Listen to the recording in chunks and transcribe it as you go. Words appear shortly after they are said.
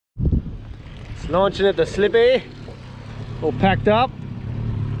It's launching at the slippy, all packed up.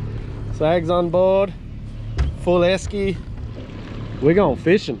 Sags on board, full esky. We're going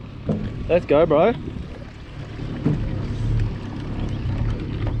fishing. Let's go, bro.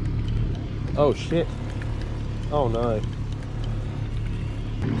 Oh shit. Oh no.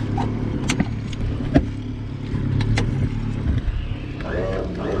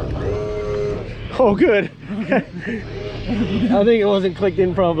 Oh good. I think it wasn't clicked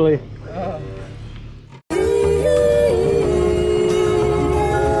in properly.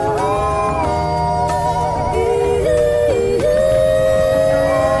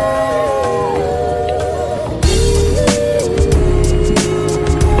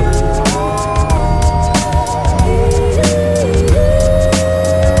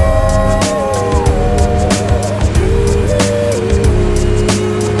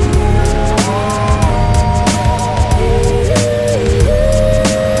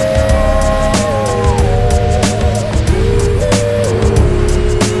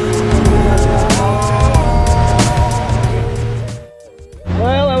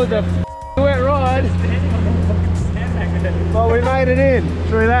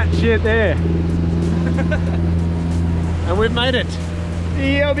 Shit there. And we've made it.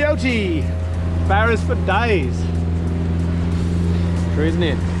 ELBOT. Barras for days. Cruising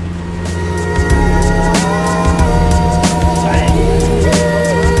in.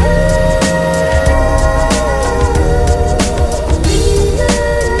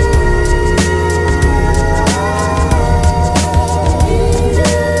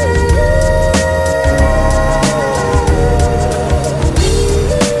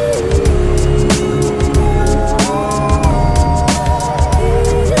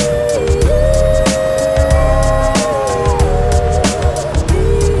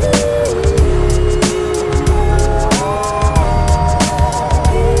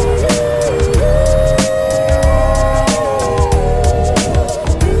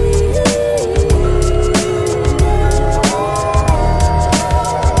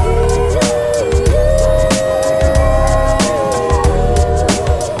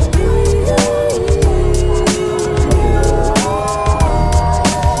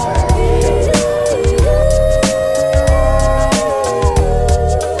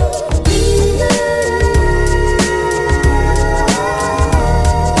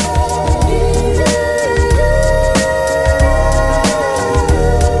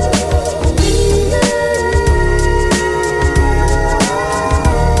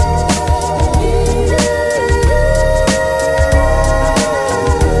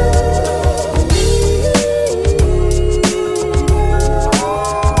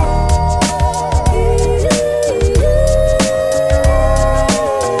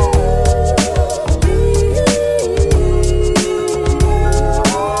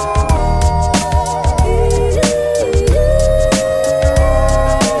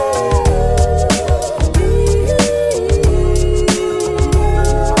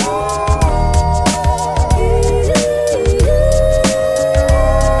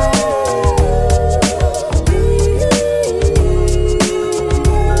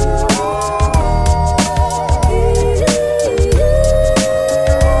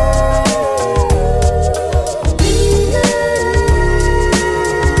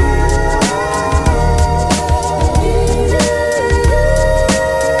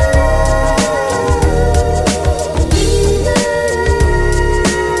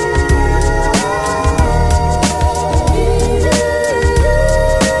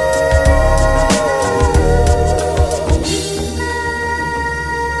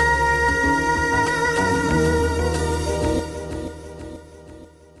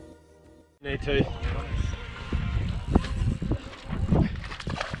 Need to.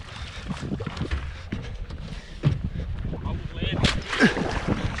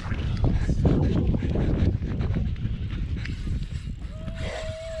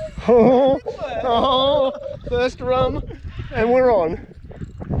 Oh, first rum, and we're on.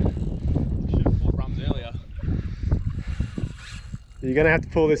 Should have bought rums earlier. You're gonna have to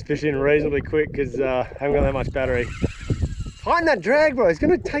pull this fish in reasonably quick because I haven't got that much battery. Tighten that drag, bro. It's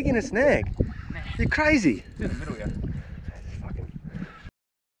gonna take in a snag. Nah. You're crazy. It's in the middle, yeah. Fucking.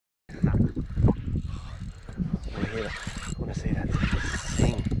 I want to see that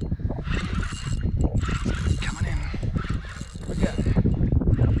thing. Coming in. Look out.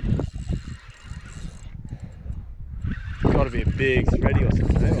 It's got to be a big thready or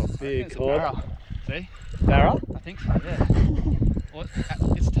something, eh? Or a big cod. See? Barra? I think so, yeah. Well,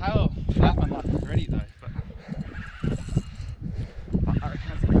 its tail flat one like thready though, but I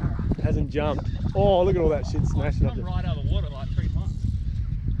reckon it's a barra. It hasn't jumped. Oh, look at all that shit smashing up there. Right out of the water like 3 times.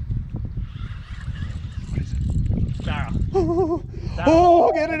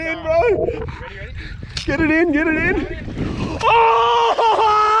 Oh, get it in, bro. Ready, ready? Get it in, get it in. Oh!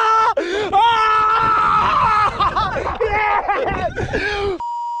 Oh! Yes!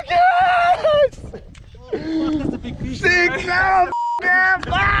 Yes! That's a big fish. Six now! Yeah!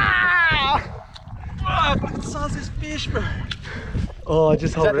 Fuck, look at the size of this fish, bro. Oh,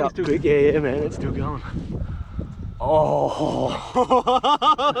 just hold it up still quick. Yeah, man, it's still going. Oh,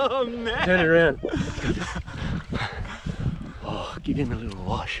 man. turn it around. Oh, give him a little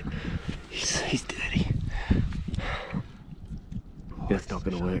wash. He's dirty. That's not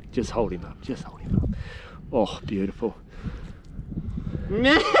going to work. Just hold him up. Just hold him up. Oh, beautiful.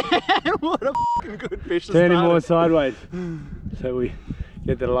 Man, what a fucking good fish. Turn him more sideways so we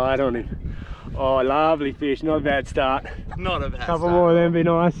get the light on him. Oh, lovely fish. Not a bad start. Not a bad Couple start. more of them be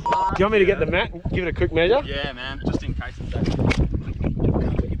nice. Do you want me to get the mat and give it a quick measure? Yeah, man, just in case it's that.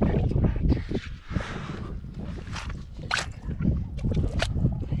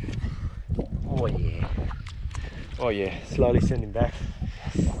 Oh yeah. Oh yeah. Slowly send him back.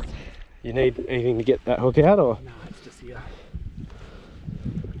 You need anything to get that hook out, or? No, it's just here.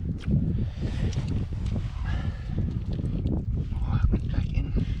 Oh, it went back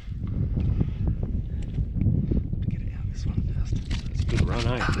in. Get it out this one first. It's a good run,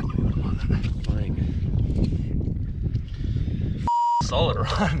 eh? Playing. Solid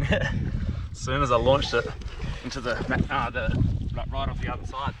run, yeah. As soon as I launched it into the right off the other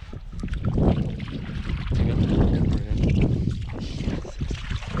side.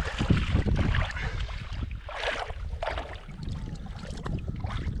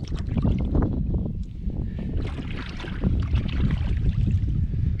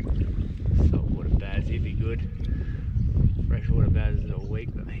 Saltwater bass, he'd be good. Freshwater bass is a week,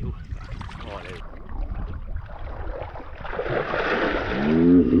 but he'll. Oh, dude.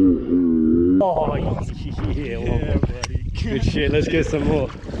 Oh yeah, well, buddy. good shit. Let's get some more.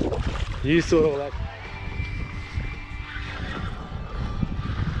 You sort all that.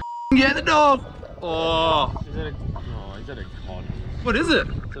 Get the dog! Oh, Is that a cod? what is it?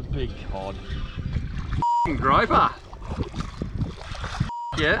 It's a big cod. F***ing groper.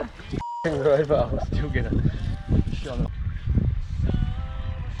 Yeah. Rover, I'm still gonna shot it.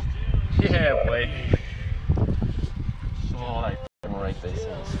 Yeah, boy. Oh, they f***ing rake these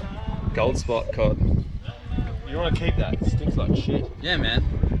things. Gold spot cod. You want to keep that? It stinks like shit. Yeah, man.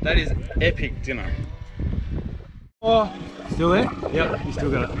 That is epic dinner. Oh, still there? Yep, you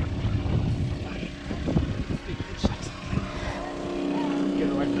still got it. Get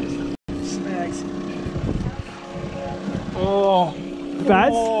away from this snags. Oh,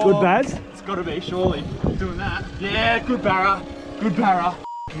 Baz? Oh. Good Baz? It's got to be, surely. Doing that. Yeah, good barra. Good barra.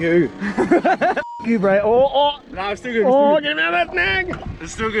 You. You, bro. Oh, No, it's still good. oh, get him out of that snag.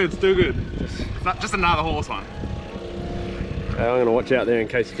 It's still good. Still good. It's not just another horse one. I'm gonna watch out there in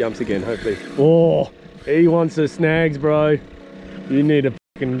case he jumps again, hopefully. Oh, he wants the snags, bro. You need to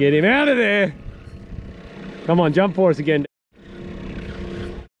fucking get him out of there. Come on, jump for us again.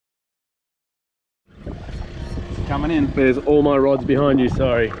 It's coming in. There's all my rods behind you,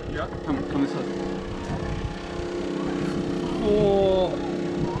 sorry. Yeah, come this way. Oh,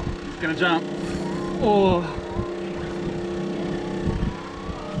 it's gonna jump. Oh.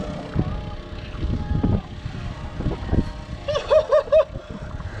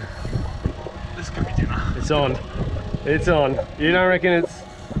 This could be dinner. It's on. It's on. You don't reckon it's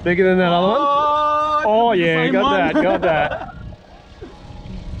bigger than that other one? Oh yeah, got that.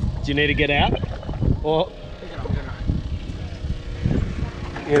 Do you need to get out? Or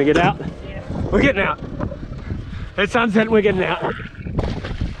you gonna get out? Yeah. We're getting out. It's sunset, we're getting out.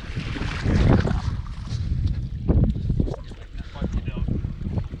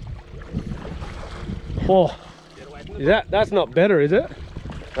 Oh, is that's not better, is it?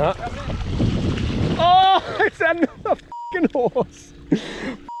 Huh? Oh, it's another fucking horse. F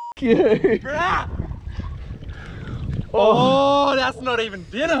you. Oh, that's not even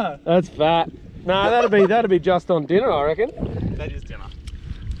dinner. That's fat. Nah, that'd be just on dinner, I reckon. That is dinner.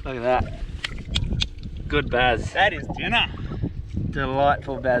 Look at that. Good Baz. That is dinner.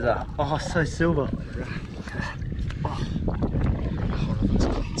 Delightful Bazzer. Oh, so silver. Oh, that's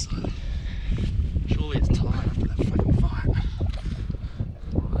good inside. Surely it's tired after that fucking fight.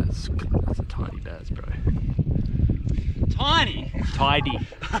 Oh, that's a tiny Baz, bro. Tiny. Tidy.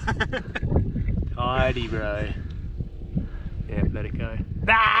 Tidy, bro. Yeah, let it go.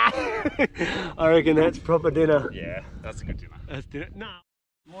 Ah! I reckon that's proper dinner. Yeah, that's a good dinner. That's dinner. Nah.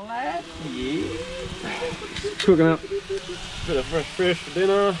 More lad? Yeah. Cooking up. Bit of fresh fish for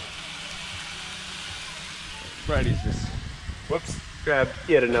dinner. Brady's just, whoops, grabbed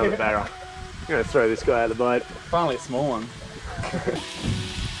yet another barrel. gonna throw this guy out of the boat. Finally a small one.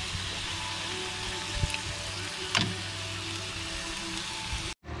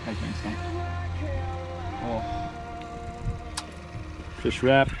 Oh. Fish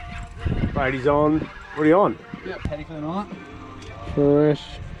wrap. Brady's on. What are you on? Yep, paddy for the night.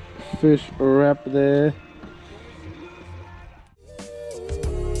 Fresh fish wrap there.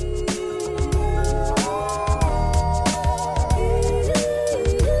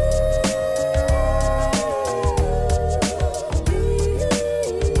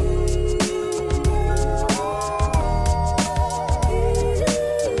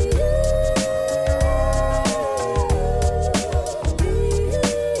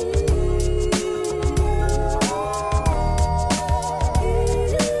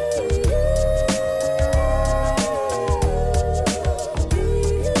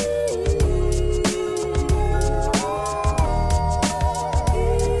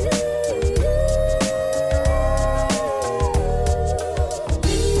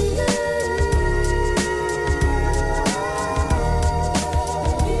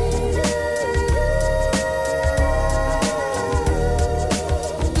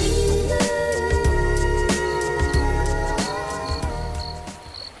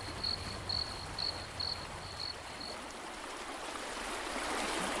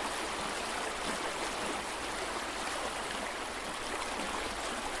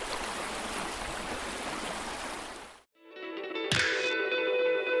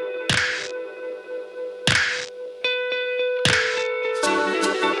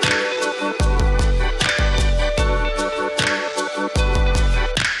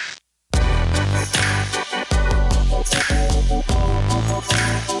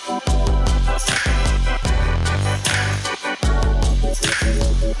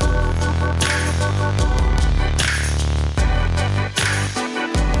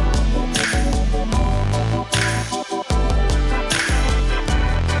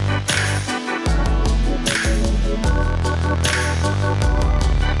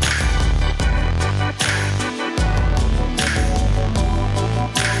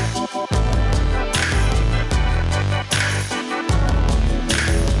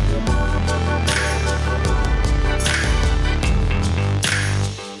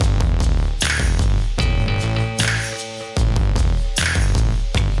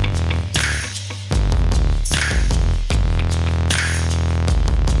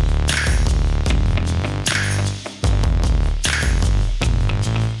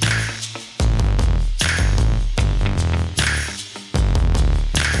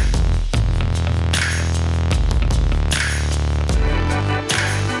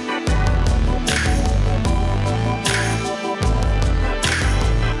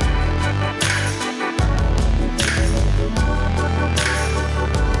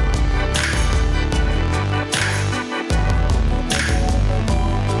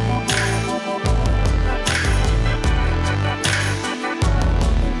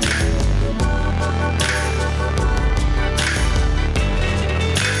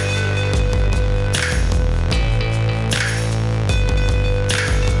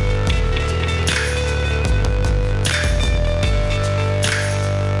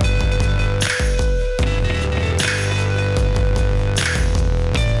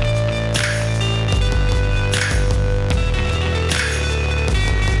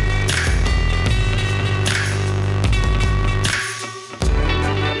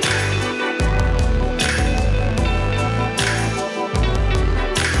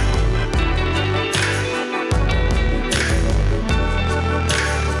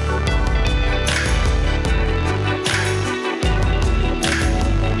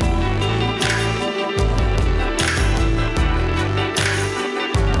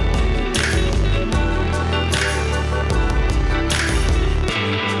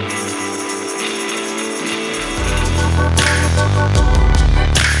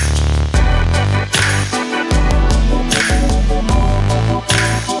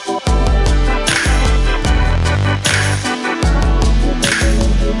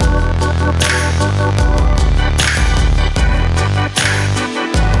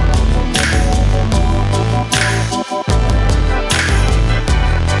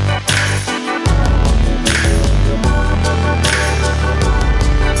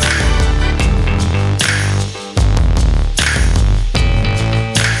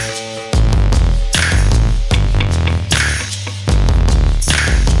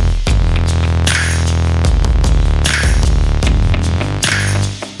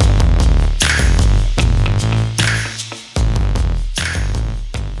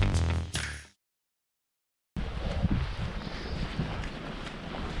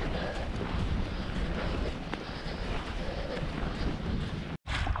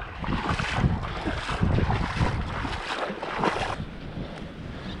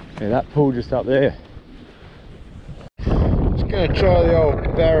 that pool just up there. Just gonna try the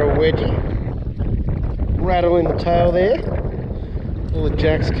old barra wedgie. Rattle in the tail there. All the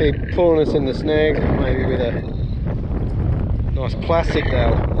jacks keep pulling us in the snags. Maybe with a nice plastic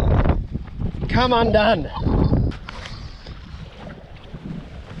they'll come undone.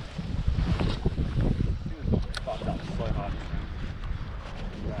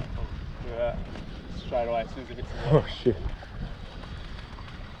 Straight away as soon as it hits the Oh shit.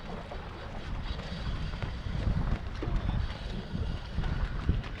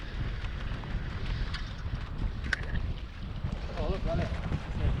 Oh, look right there.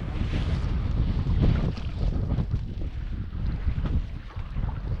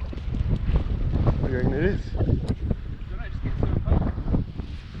 What do you reckon it is?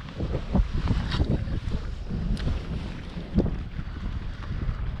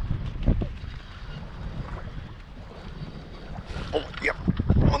 Oh, yep,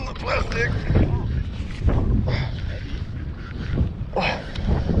 on the plastic.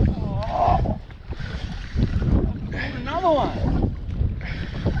 Another one.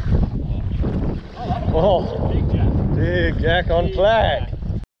 Oh, big jack on flag.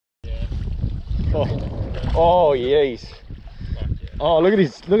 Oh, yes. Oh, look at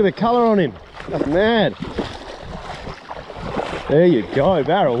the colour on him. That's mad. There you go,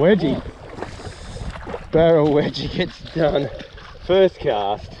 barrel wedgie. Barrel wedgie gets done. First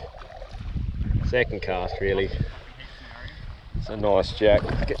cast, second cast really. It's a nice jack.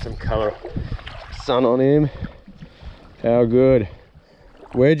 Let's get some colour, sun on him. How good.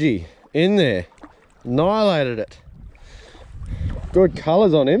 Wedgie in there, annihilated it. Good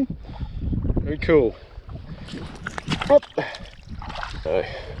colours on him. Very cool. Hop. So,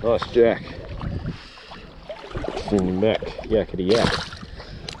 nice jack. Send him back. Yakety yak.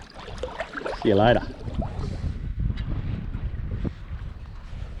 See you later.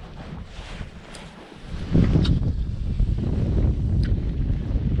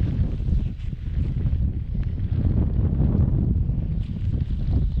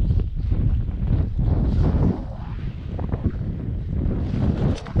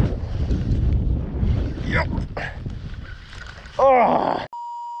 Yep. Oh,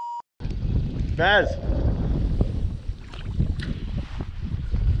 Baz.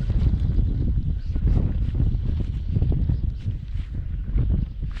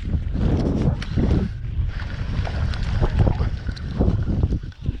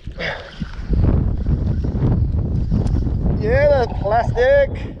 Yeah, that's plastic.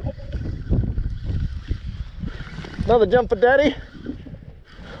 Another jump for daddy.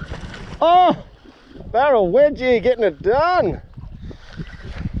 Oh, barrel wedgie getting it done.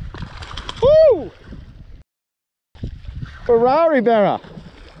 Woo! Ferrari barra.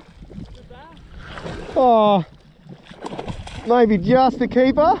 Oh, maybe just a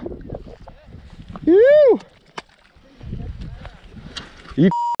keeper. Woo!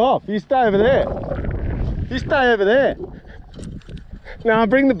 You off. You stay over there. You stay over there. Now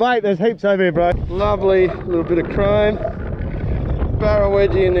bring the bait. There's heaps over here, bro. Lovely little bit of chrome. Barra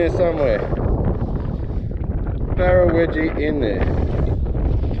wedgie in there somewhere. Barra wedgie in there.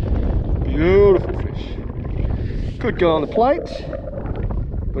 Beautiful fish. Could go on the plate,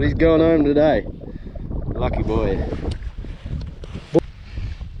 but he's going home today. Lucky boy.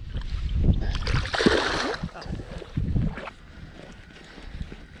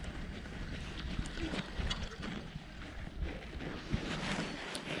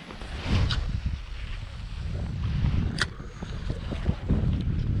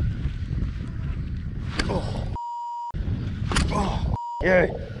 Yeah.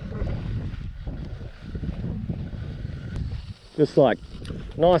 Just like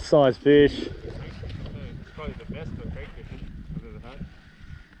nice sized fish. It's probably the best for creek fishing I've ever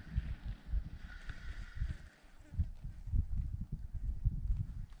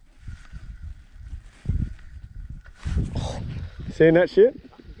had. Seen that shit?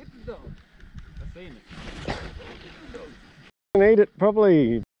 Get the dog. I've seen it. And eat it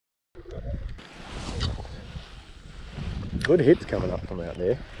properly. Good hits coming up from out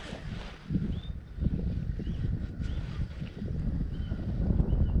there.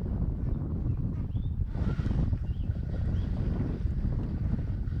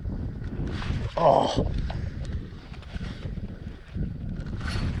 Oh,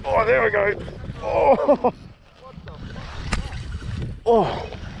 oh, there we go. Oh, oh,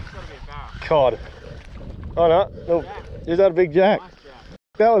 cod. Oh no, no. Is that a big jack?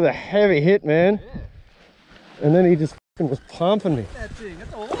 That was a heavy hit, man. And then he just was pumping me. That thing,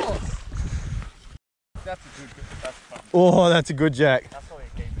 that's a horse. That's a good, that's fun. Oh, that's a good jack. That's probably a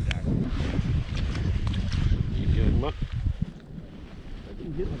keeper jack. Good mutt.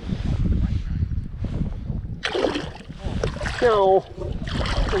 No,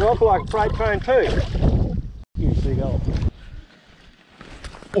 it's awful like a freight train too. You seagull.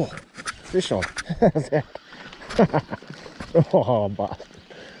 Oh, fish on. How's that? Oh, but.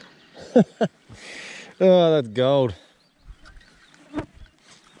 Oh, that's gold.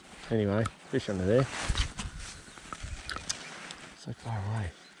 Anyway, fish under there. So far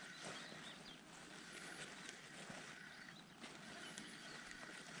away.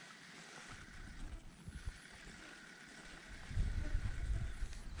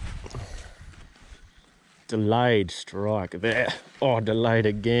 Delayed strike there. Oh, delayed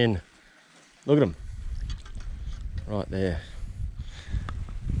again. Look at him. Right there.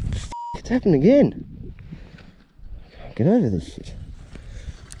 It's happened again. I can't get over this shit.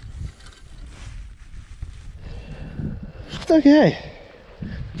 It's okay.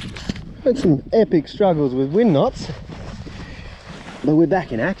 Had some epic struggles with wind knots, but we're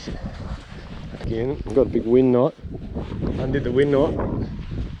back in action. Again, I've got a big wind knot. Undid the wind knot.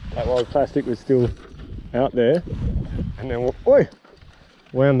 That old plastic was still out there, and then oi,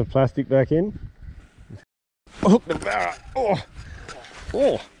 wound the plastic back in. Hook the barra. Oh,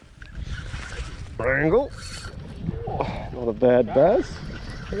 oh, angle. Oh, not a bad bass.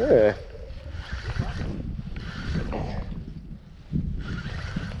 Yeah.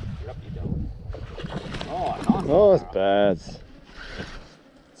 Nice bass.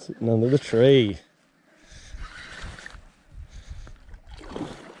 Sitting under the tree.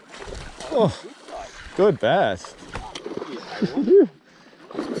 Oh. Good bass.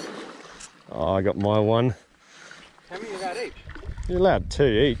 Oh, I got my one. How many are that each? You're allowed 2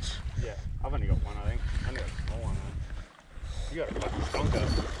 each. Yeah, I've only got one, I think. I only got a small one. You got a fucking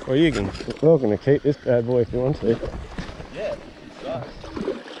stonker. Well, you can. We're welcome to keep this bad boy if you want to. Yeah, it's size.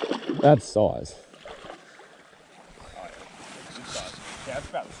 That's size. Oh, yeah. Good size. Yeah, it's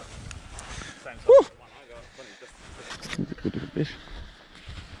about the same size as the one I got. Funny, Good fish.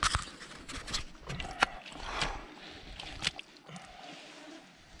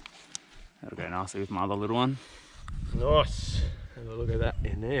 That'll go nicely with my other little one. Nice. Have a look at that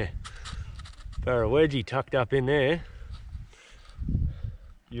in there. Barra wedgie tucked up in there.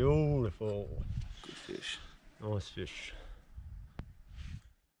 Beautiful. Good fish. Nice fish.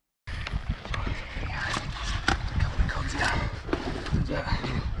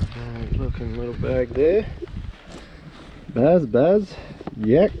 Good looking little bag there. Baz,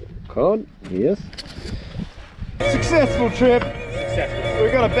 yak, cod, yes. Successful trip. Successful.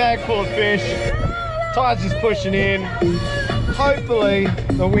 We've got a bag full of fish. Tide's just pushing in. Hopefully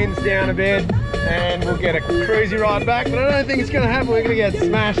the wind's down a bit and we'll get a cruisy ride back, but I don't think it's going to happen. We're going to get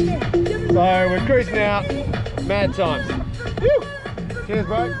smashed. So we're cruising out. Mad times. Woo! Cheers,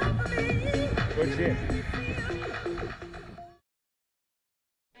 bro. Good shit.